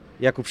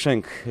Jakub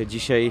Schenk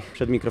dzisiaj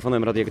przed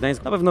mikrofonem Radia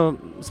Gdańsk. Na pewno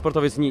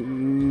sportowiec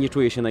nie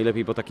czuje się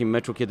najlepiej po takim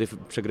meczu, kiedy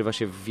przegrywa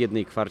się w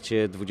jednej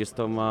kwarcie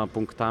 20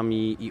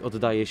 punktami i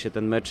oddaje się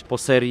ten mecz po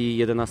serii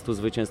 11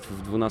 zwycięstw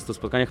w 12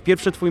 spotkaniach.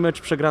 Pierwszy twój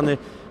mecz przegrany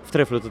w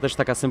Treflu, to też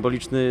taka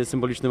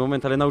symboliczny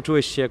moment, ale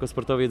nauczyłeś się jako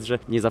sportowiec, że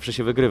nie zawsze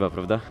się wygrywa,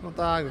 prawda? No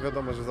tak,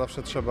 wiadomo, że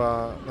zawsze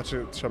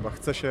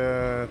chce się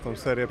tą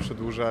serię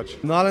przedłużać.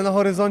 No ale na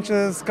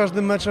horyzoncie z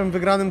każdym meczem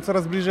wygranym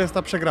coraz bliżej jest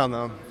ta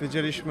przegrana.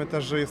 Wiedzieliśmy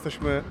też, że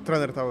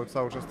trener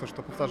cały czas też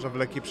to powtarza, w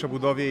lekkiej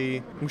przebudowie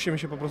i musimy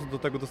się po prostu do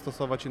tego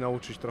dostosować i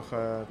nauczyć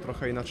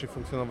trochę inaczej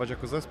funkcjonować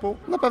jako zespół.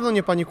 Na pewno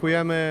nie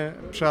panikujemy,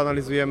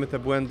 przeanalizujemy te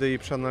błędy i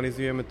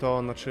przeanalizujemy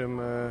to, na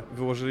czym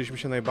wyłożyliśmy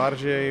się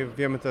najbardziej.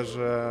 Wiemy też,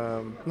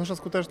 że nasza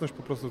skuteczność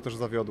po prostu też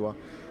zawiodła.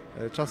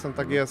 Czasem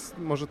tak jest,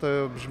 może to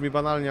brzmi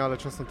banalnie, ale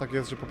czasem tak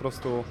jest, że po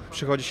prostu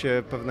przychodzi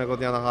się pewnego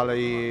dnia na halę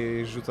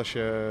i rzuca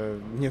się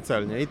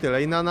niecelnie i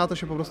tyle. I na to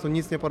się po prostu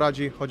nic nie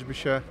poradzi, choćby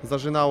się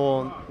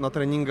zażynało na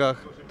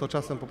treningach, to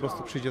czasem po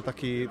prostu przyjdzie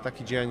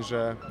taki dzień,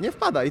 że nie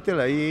wpada i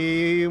tyle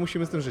i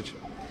musimy z tym żyć.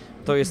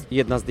 To jest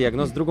jedna z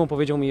diagnoz. Drugą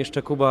powiedział mi jeszcze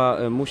Jakuba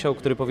Musiał,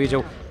 który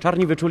powiedział: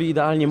 Czarni wyczuli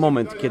idealnie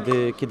moment,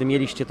 kiedy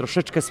mieliście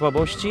troszeczkę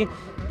słabości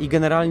i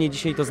generalnie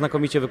dzisiaj to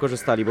znakomicie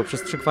wykorzystali, bo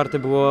przez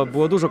 3/4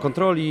 było dużo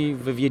kontroli,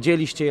 wy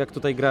wiedzieliście jak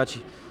tutaj grać,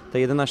 te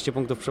 11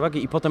 punktów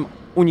przewagi i potem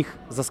u nich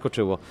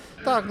zaskoczyło.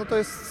 Tak, no to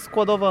jest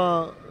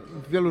składowa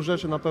wielu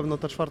rzeczy na pewno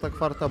ta 4.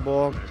 kwarta,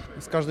 bo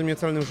z każdym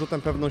niecelnym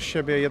rzutem pewność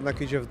siebie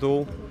jednak idzie w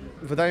dół.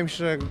 Wydaje mi się,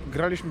 że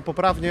graliśmy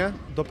poprawnie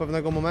do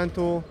pewnego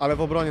momentu, ale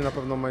w obronie na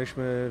pewno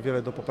mieliśmy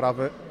wiele do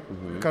poprawy.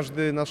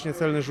 Każdy nasz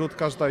niecelny rzut,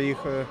 każda ich,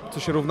 co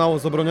się równało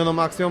z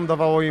obronioną akcją,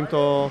 dawało im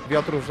to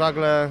wiatru w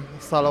żagle.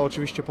 Sala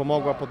oczywiście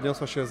pomogła,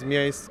 podniosła się z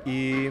miejsc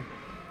i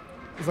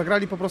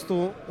zagrali po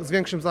prostu z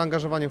większym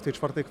zaangażowaniem w tej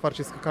 4.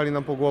 kwarcie, skakali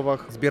nam po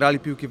głowach, zbierali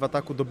piłki w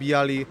ataku,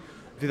 dobijali.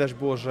 Widać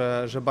było,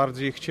 że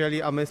bardziej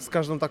chcieli, a my z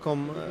każdą taką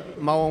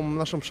małą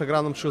naszą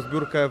przegraną, czy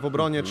zbiórkę w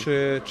obronie,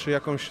 czy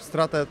jakąś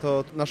stratę,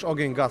 to nasz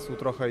ogień gasł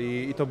trochę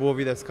i to było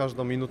widać z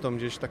każdą minutą,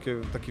 gdzieś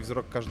taki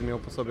wzrok każdy miał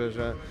po sobie,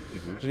 że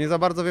nie za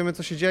bardzo wiemy,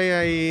 co się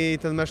dzieje i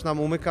ten mecz nam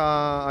umyka,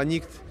 a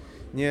nikt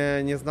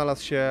nie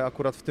znalazł się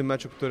akurat w tym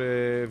meczu,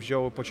 który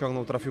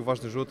pociągnął, trafił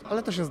ważny rzut,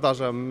 ale to się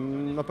zdarza.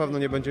 Na pewno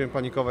nie będziemy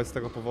panikować z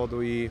tego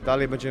powodu i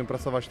dalej będziemy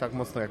pracować tak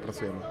mocno, jak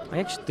pracujemy. A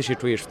jak ty się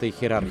czujesz w tej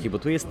hierarchii? Bo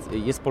tu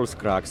jest Paul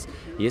Skraks,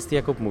 jest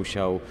Jakub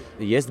Musiał,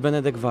 jest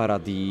Benedek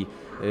Varadi.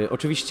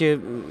 Oczywiście,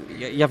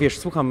 ja wiesz,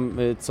 słucham,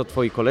 co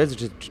twoi koledzy,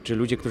 czy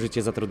ludzie, którzy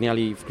cię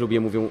zatrudniali w klubie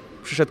mówią: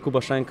 przyszedł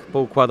Kuba Schenk,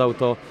 poukładał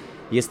to.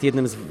 Jest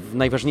jednym z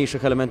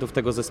najważniejszych elementów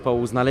tego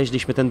zespołu.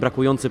 Znaleźliśmy ten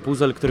brakujący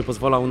puzzle, który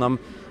pozwalał nam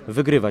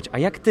wygrywać. A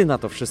jak ty na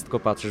to wszystko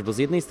patrzysz? Bo z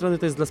jednej strony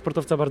to jest dla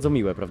sportowca bardzo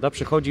miłe, prawda?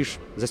 Przychodzisz,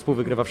 zespół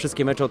wygrywa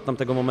wszystkie mecze od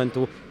tamtego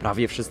momentu,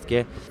 prawie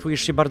wszystkie.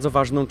 Czujesz się bardzo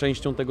ważną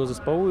częścią tego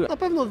zespołu? Na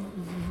pewno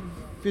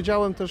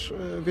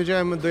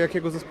wiedziałem, do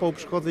jakiego zespołu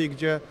przychodzę i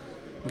gdzie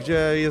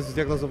jest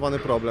zdiagnozowany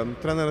problem.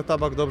 Trener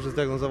Tabak dobrze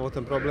zdiagnozował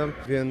ten problem,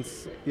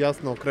 więc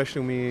jasno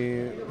określił mi,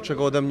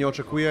 czego ode mnie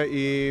oczekuje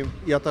i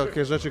ja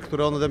takie rzeczy,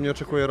 które on ode mnie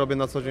oczekuje, robię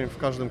na co dzień w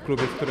każdym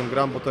klubie, w którym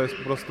gram, bo to jest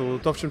po prostu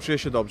to, w czym czuję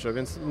się dobrze,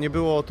 więc nie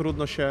było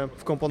trudno się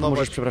wkomponować.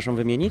 Możesz, przepraszam,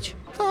 wymienić?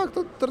 Tak,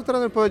 to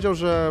trener powiedział,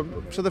 że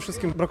przede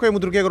wszystkim brakuje mu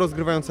drugiego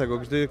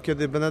rozgrywającego.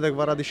 Kiedy Benedek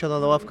Varadi siada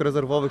na ławkę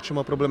rezerwowych, czy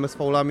ma problemy z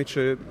faulami,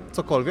 czy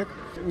cokolwiek,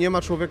 nie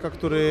ma człowieka,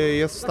 który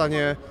jest w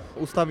stanie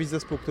ustawić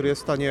zespół, który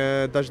jest w stanie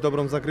dać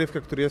dobrą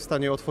zagrywkę, który jest w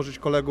stanie otworzyć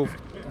kolegów,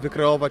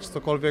 wykreować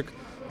cokolwiek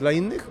dla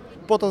innych.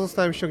 Po to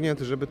zostałem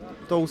ściągnięty, żeby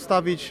to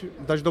ustawić,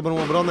 dać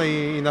dobrą obronę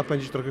i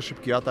napędzić trochę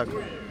szybki atak,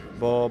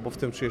 bo w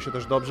tym czuję się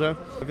też dobrze.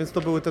 Więc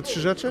to były te 3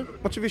 rzeczy.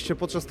 Oczywiście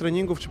podczas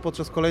treningów czy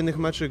podczas kolejnych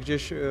meczy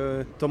gdzieś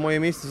to moje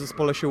miejsce w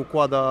zespole się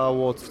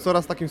układało w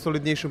coraz takim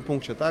solidniejszym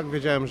punkcie. Tak?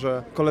 Wiedziałem,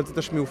 że koledzy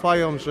też mi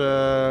ufają,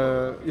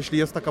 że jeśli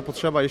jest taka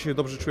potrzeba, jeśli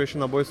dobrze czuję się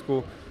na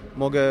boisku,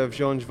 mogę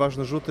wziąć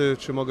ważne rzuty,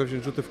 czy mogę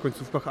wziąć rzuty w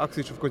końcówkach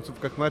akcji, czy w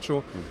końcówkach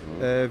meczu.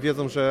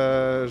 Wiedzą,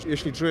 że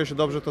jeśli czuję się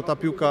dobrze, to ta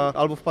piłka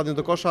albo wpadnie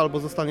do kosza, albo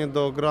zostanie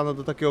dograna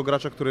do takiego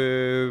gracza,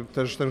 który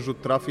też ten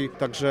rzut trafi.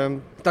 Także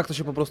tak to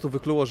się po prostu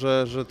wykluło,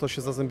 że to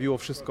się zazębiło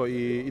wszystko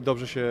i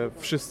dobrze się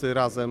wszyscy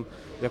razem,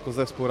 jako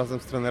zespół, razem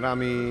z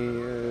trenerami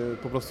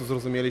po prostu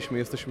zrozumieliśmy,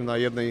 jesteśmy na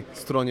jednej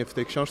stronie w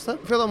tej książce.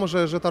 Wiadomo,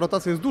 że ta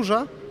rotacja jest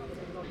duża,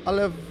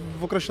 ale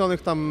w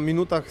określonych tam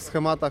minutach,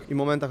 schematach i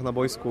momentach na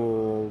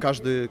boisku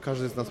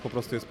każdy z nas po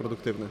prostu jest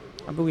produktywny.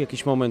 A był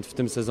jakiś moment w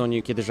tym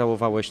sezonie, kiedy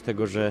żałowałeś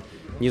tego, że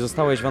nie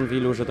zostałeś w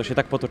Anwilu, że to się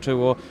tak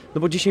potoczyło?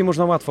 No bo dzisiaj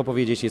można łatwo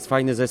powiedzieć, jest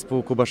fajny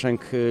zespół, Kuba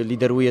Schenk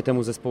lideruje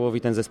temu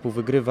zespołowi, ten zespół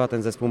wygrywa,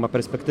 ten zespół ma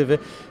perspektywy.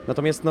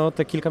 Natomiast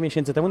te kilka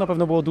miesięcy temu na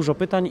pewno było dużo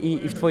pytań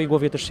i w twojej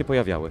głowie też się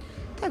pojawiały.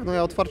 Tak,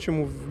 ja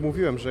otwarcie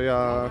mówiłem, że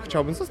ja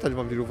chciałbym zostać w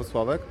Anwilu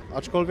Włocławek,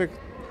 aczkolwiek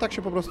tak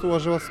się po prostu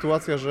ułożyła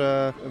sytuacja,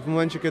 że w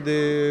momencie,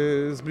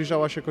 kiedy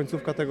zbliżała się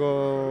końcówka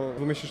tego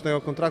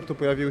dwumiesięcznego kontraktu,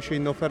 pojawiły się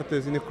inne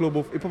oferty z innych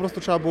klubów i po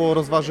prostu trzeba było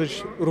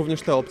rozważyć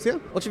również te opcje.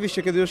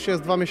 Oczywiście, kiedy już się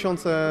jest 2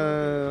 miesiące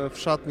w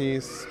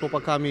szatni z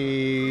chłopakami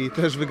i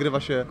też wygrywa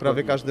się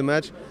prawie każdy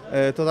mecz,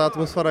 to ta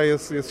atmosfera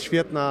jest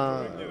świetna.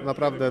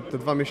 Naprawdę te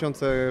 2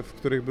 miesiące, w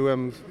których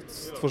byłem,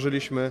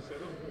 stworzyliśmy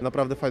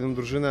naprawdę fajną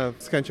drużynę.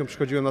 Z chęcią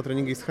przychodziłem na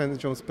treningi, z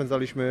chęcią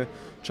spędzaliśmy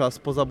czas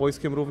poza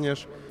boiskiem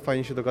również.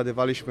 Fajnie się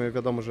dogadywaliśmy.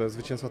 Wiadomo, że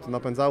zwycięstwa to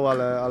napędzało,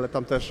 ale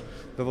tam też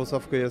we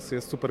Włocławku jest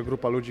super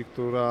grupa ludzi,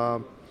 która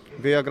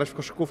wie jak grać w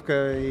koszykówkę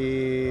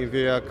i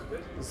wie jak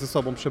ze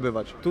sobą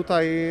przebywać.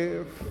 Tutaj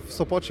w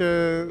Sopocie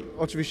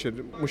oczywiście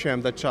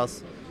musiałem dać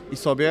czas i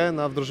sobie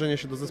na wdrożenie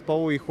się do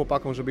zespołu i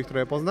chłopakom, żeby ich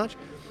trochę poznać.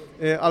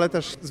 Ale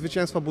też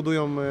zwycięstwa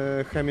budują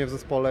chemię w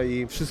zespole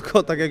i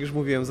wszystko, tak jak już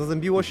mówiłem,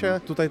 zazębiło się.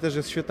 Tutaj też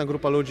jest świetna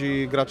grupa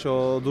ludzi, graczy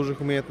o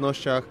dużych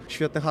umiejętnościach,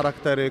 świetne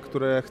charaktery,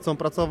 które chcą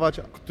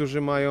pracować,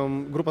 którzy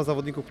mają, grupa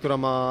zawodników, która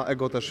ma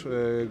ego też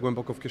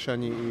głęboko w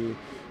kieszeni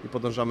i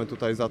podążamy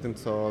tutaj za tym,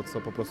 co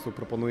po prostu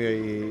proponuje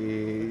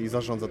i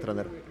zarządza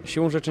trener.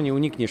 Siłą rzeczy nie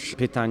unikniesz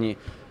pytań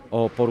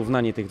o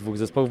porównanie tych dwóch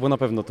zespołów, bo na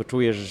pewno to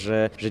czujesz,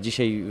 że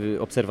dzisiaj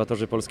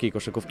obserwatorzy polskiej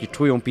koszykówki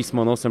czują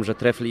pismo nosem, że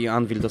Trefl i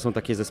Anwil to są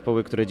takie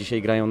zespoły, które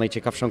dzisiaj grają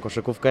najciekawszą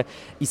koszykówkę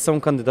i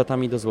są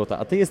kandydatami do złota.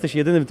 A ty jesteś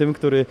jedynym tym,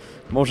 który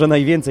może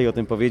najwięcej o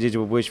tym powiedzieć,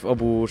 bo byłeś w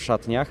obu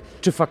szatniach.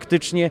 Czy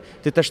faktycznie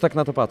ty też tak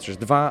na to patrzysz?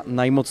 2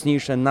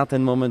 najmocniejsze na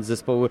ten moment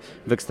zespoły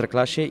w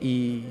Ekstraklasie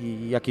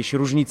i jakieś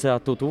różnice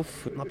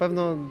atutów? Na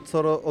pewno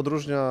co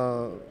odróżnia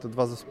te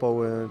 2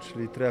 zespoły,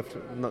 czyli Trefl,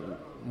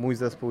 mój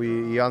zespół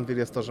i Anwil,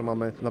 jest to, że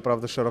mamy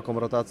naprawdę szeroką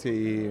rotację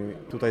i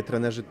tutaj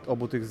trenerzy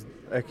obu tych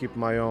ekip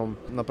mają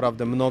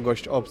naprawdę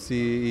mnogość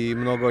opcji i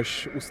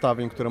mnogość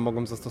ustawień, które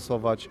mogą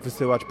zastosować,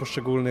 wysyłać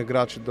poszczególnych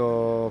graczy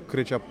do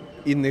krycia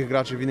innych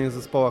graczy w innych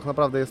zespołach.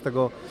 Naprawdę jest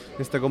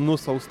tego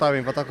mnóstwo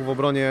ustawień, w ataku, w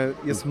obronie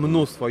jest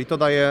mnóstwo i to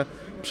daje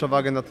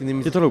przewagę nad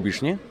innymi. Ty to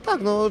lubisz, nie?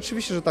 Tak, no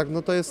oczywiście, że tak.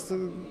 No to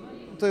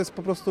jest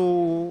po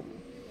prostu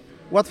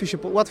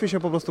łatwiej się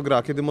po prostu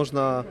gra, kiedy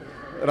można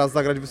raz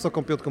zagrać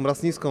wysoką piątką,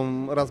 raz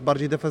niską, raz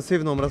bardziej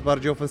defensywną, raz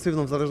bardziej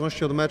ofensywną, w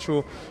zależności od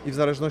meczu i w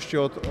zależności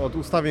od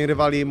ustawień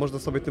rywali można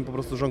sobie tym po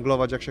prostu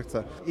żonglować jak się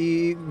chce.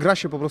 I gra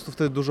się po prostu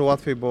wtedy dużo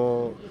łatwiej,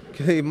 bo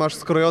kiedy masz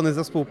skrojony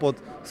zespół pod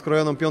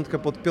skrojoną piątkę,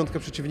 pod piątkę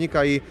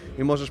przeciwnika i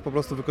możesz po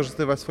prostu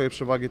wykorzystywać swoje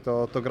przewagi,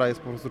 to gra jest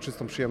po prostu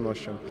czystą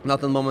przyjemnością. Na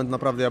ten moment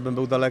naprawdę ja bym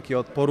był daleki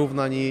od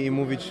porównań i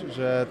mówić,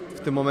 że w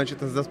tym momencie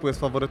ten zespół jest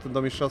faworytem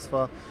do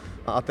mistrzostwa,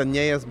 a ten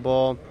nie jest,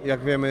 bo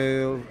jak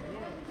wiemy,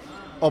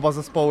 oba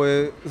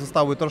zespoły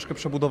zostały troszkę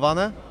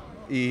przebudowane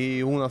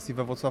i u nas i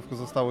we Włocławku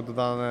zostały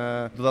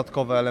dodane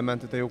dodatkowe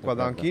elementy tej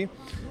układanki.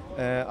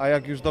 A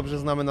jak już dobrze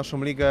znamy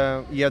naszą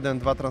ligę,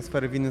 1-2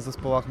 transfery w innych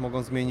zespołach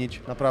mogą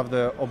zmienić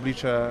naprawdę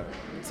oblicze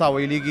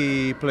całej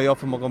ligi i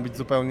play-offy mogą być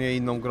zupełnie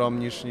inną grą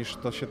niż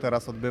to się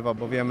teraz odbywa,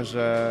 bo wiemy,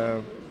 że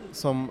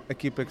są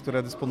ekipy,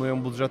 które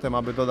dysponują budżetem,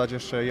 aby dodać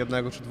jeszcze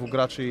 1 czy 2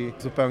 graczy i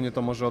zupełnie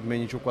to może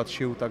odmienić układ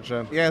sił,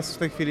 także jest w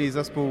tej chwili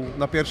zespół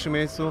na pierwszym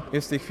miejscu,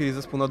 jest w tej chwili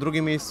zespół na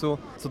drugim miejscu.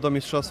 Co do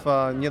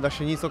mistrzostwa nie da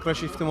się nic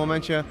określić w tym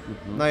momencie.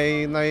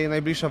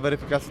 Najbliższa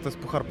weryfikacja to jest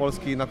Puchar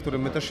Polski, na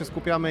którym my też się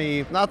skupiamy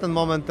i na ten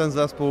moment ten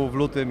zespół w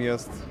lutym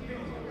jest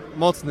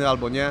mocny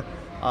albo nie.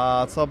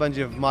 A co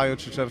będzie w maju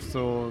czy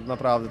czerwcu,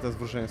 naprawdę to jest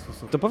wróżenie z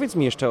fusów. To powiedz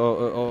mi jeszcze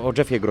o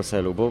Geoffrey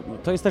Groselle'u, bo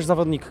to jest też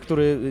zawodnik,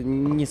 który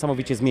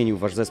niesamowicie zmienił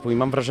wasz zespół i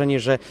mam wrażenie,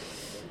 że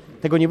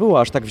tego nie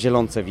było aż tak w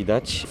zielonce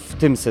widać w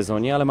tym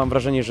sezonie, ale mam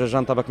wrażenie,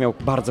 że Tabak miał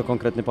bardzo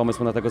konkretny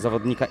pomysł na tego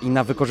zawodnika i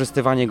na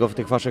wykorzystywanie go w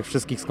tych waszych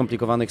wszystkich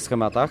skomplikowanych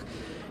schematach.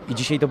 I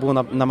dzisiaj to było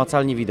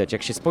namacalnie widać.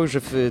 Jak się spojrzy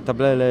w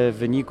tabelę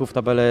wyników,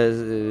 tabelę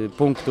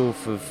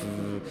punktów,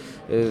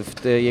 w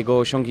te jego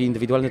osiągi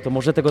indywidualne, to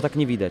może tego tak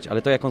nie widać,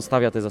 ale to jak on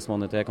stawia te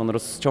zasłony, to jak on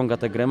rozciąga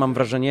tę grę, mam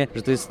wrażenie,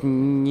 że to jest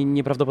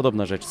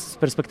nieprawdopodobna rzecz. Z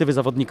perspektywy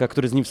zawodnika,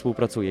 który z nim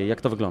współpracuje,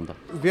 jak to wygląda?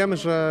 Wiemy,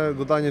 że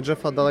dodanie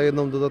Jeffa daje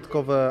jedną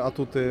dodatkowe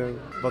atuty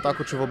w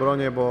ataku czy w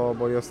obronie,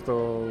 bo jest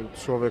to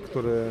człowiek,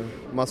 który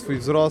ma swój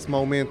wzrost, ma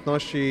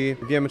umiejętności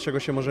i wiemy, czego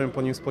się możemy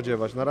po nim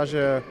spodziewać. Na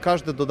razie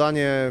każde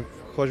dodanie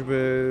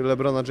choćby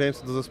LeBrona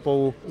Jamesa do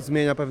zespołu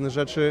zmienia pewne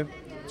rzeczy.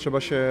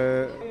 Trzeba się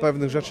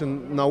pewnych rzeczy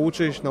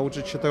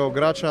nauczyć się tego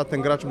gracza.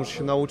 Ten gracz musi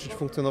się nauczyć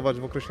funkcjonować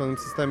w określonym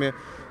systemie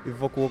i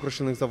wokół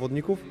określonych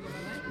zawodników.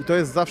 I to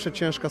jest zawsze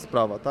ciężka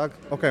sprawa, tak?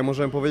 Okej,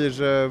 możemy powiedzieć,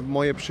 że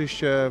moje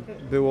przyjście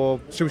było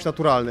czymś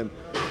naturalnym.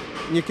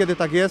 Niekiedy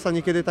tak jest, a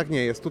niekiedy tak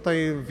nie jest.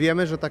 Tutaj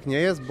wiemy, że tak nie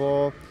jest,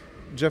 bo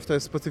Jeff to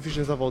jest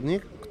specyficzny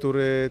zawodnik,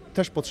 który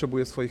też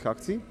potrzebuje swoich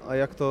akcji, a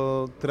jak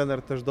to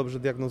trener też dobrze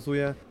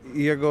diagnozuje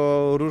i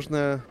jego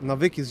różne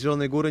nawyki z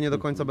Zielonej Góry nie do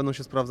końca będą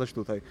się sprawdzać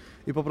tutaj.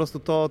 I po prostu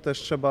to też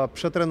trzeba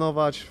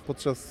przetrenować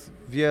podczas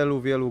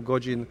wielu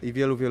godzin i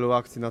wielu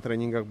akcji na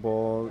treningach,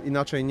 bo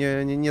inaczej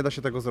nie da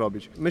się tego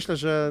zrobić. Myślę,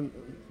 że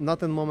na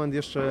ten moment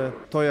jeszcze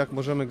to, jak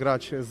możemy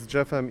grać z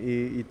Jeffem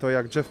i to,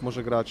 jak Jeff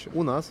może grać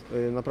u nas,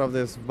 naprawdę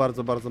jest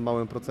w bardzo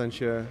małym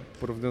procencie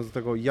porównując do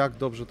tego, jak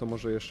dobrze to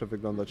może jeszcze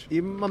wyglądać.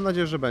 I mam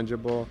nadzieję, że będzie,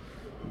 bo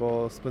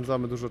bo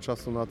spędzamy dużo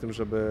czasu na tym,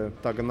 żeby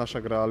ta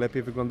nasza gra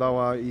lepiej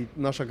wyglądała i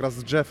nasza gra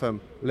z Jeffem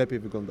lepiej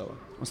wyglądała.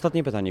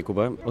 Ostatnie pytanie,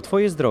 Kuba, o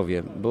Twoje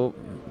zdrowie, bo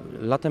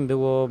latem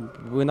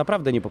były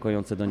naprawdę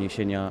niepokojące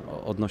doniesienia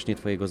odnośnie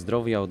Twojego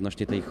zdrowia,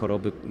 odnośnie tej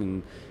choroby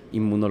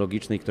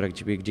immunologicznej, która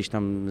Ciebie gdzieś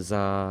tam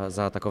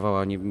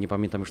zaatakowała, nie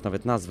pamiętam już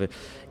nawet nazwy.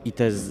 I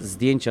te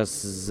zdjęcia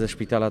ze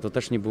szpitala to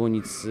też nie było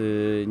nic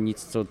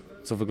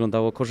co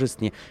wyglądało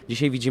korzystnie.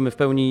 Dzisiaj widzimy w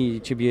pełni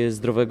Ciebie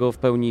zdrowego, w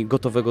pełni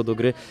gotowego do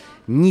gry.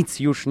 Nic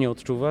już nie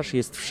odczuwasz?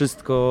 Jest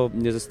wszystko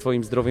z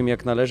Twoim zdrowiem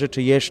jak należy?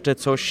 Czy jeszcze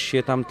coś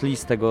się tam tli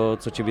z tego,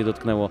 co Ciebie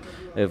dotknęło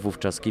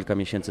wówczas, kilka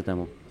miesięcy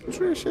temu?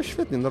 Czuję się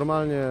świetnie,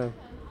 normalnie.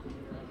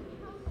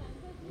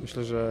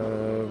 Myślę, że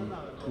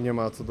nie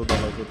ma co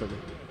dodawać do tego.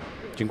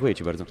 Dziękuję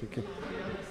Ci bardzo. Dzięki.